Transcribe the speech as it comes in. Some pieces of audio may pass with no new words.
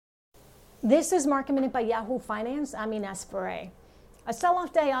This is Market Minute by Yahoo Finance. I'm Ines Ferre. A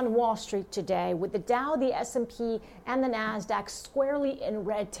sell-off day on Wall Street today with the Dow, the S&P, and the Nasdaq squarely in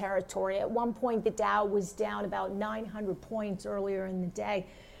red territory. At one point, the Dow was down about 900 points earlier in the day.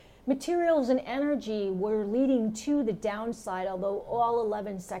 Materials and energy were leading to the downside, although all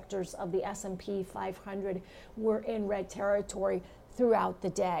 11 sectors of the S&P 500 were in red territory throughout the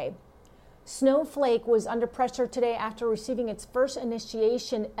day. Snowflake was under pressure today after receiving its first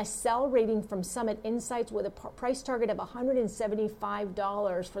initiation, a sell rating from Summit Insights with a price target of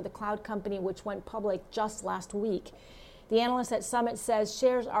 $175 for the cloud company, which went public just last week. The analyst at Summit says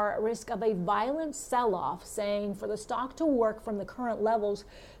shares are at risk of a violent sell-off, saying for the stock to work from the current levels,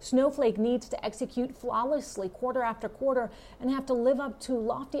 Snowflake needs to execute flawlessly quarter after quarter and have to live up to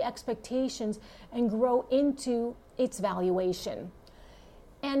lofty expectations and grow into its valuation.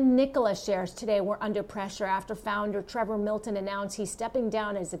 And Nikola shares today were under pressure after founder Trevor Milton announced he's stepping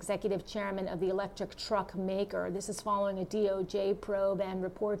down as executive chairman of the electric truck maker. This is following a DOJ probe and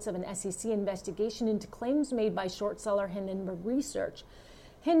reports of an SEC investigation into claims made by short seller Hindenburg Research.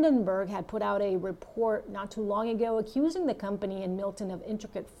 Hindenburg had put out a report not too long ago accusing the company and Milton of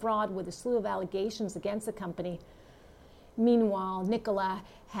intricate fraud with a slew of allegations against the company. Meanwhile, Nikola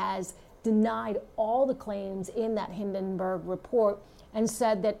has denied all the claims in that Hindenburg report and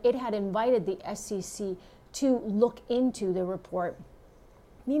said that it had invited the SEC to look into the report.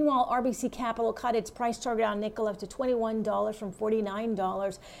 Meanwhile, RBC Capital cut its price target on Nikola to $21 from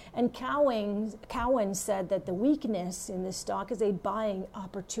 $49, and Cowen said that the weakness in this stock is a buying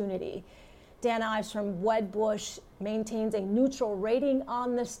opportunity. Dan Ives from Wedbush maintains a neutral rating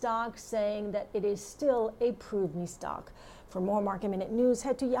on the stock, saying that it is still a prove-me stock. For more Market Minute news,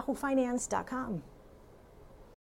 head to yahoofinance.com.